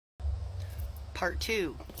part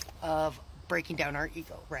 2 of breaking down our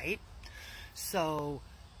ego, right? So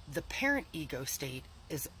the parent ego state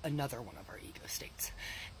is another one of our ego states.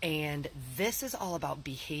 And this is all about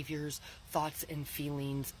behaviors, thoughts, and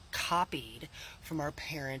feelings copied from our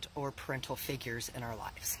parent or parental figures in our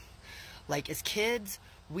lives. Like as kids,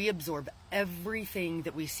 we absorb everything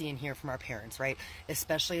that we see and hear from our parents, right?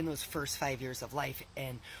 Especially in those first 5 years of life,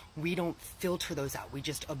 and we don't filter those out. We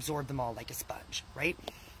just absorb them all like a sponge, right?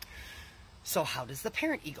 So how does the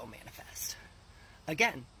parent ego manifest?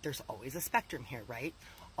 Again, there's always a spectrum here, right?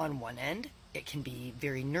 On one end, it can be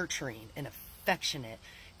very nurturing and affectionate.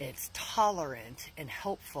 It's tolerant and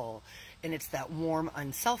helpful, and it's that warm,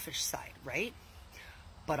 unselfish side, right?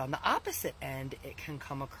 But on the opposite end, it can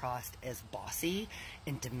come across as bossy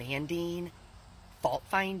and demanding,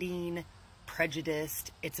 fault-finding,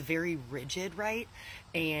 prejudiced. It's very rigid, right?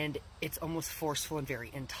 And it's almost forceful and very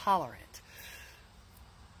intolerant.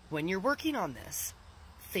 When you're working on this,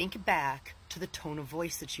 think back to the tone of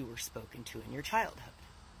voice that you were spoken to in your childhood.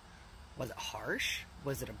 Was it harsh?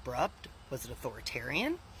 Was it abrupt? Was it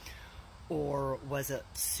authoritarian? Or was it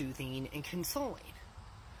soothing and consoling?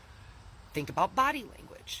 Think about body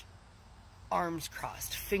language. Arms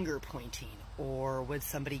crossed, finger pointing, or would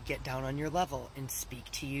somebody get down on your level and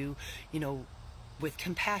speak to you, with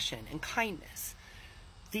compassion and kindness?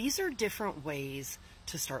 These are different ways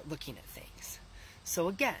to start looking at things. So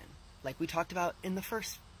again, like we talked about in the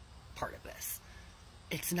first part of this,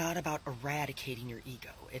 it's not about eradicating your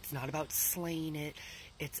ego. It's not about slaying it.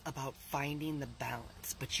 It's about finding the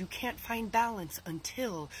balance. But you can't find balance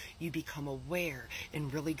until you become aware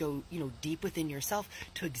and really go, deep within yourself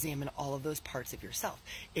to examine all of those parts of yourself.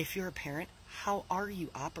 If you're a parent, how are you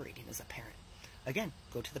operating as a parent? Again,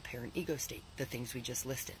 go to the parent ego state, the things we just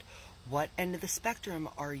listed. What end of the spectrum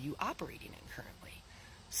are you operating in currently?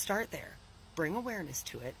 Start there, bring awareness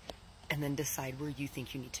to it, and then decide where you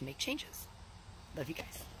think you need to make changes. Love you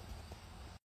guys.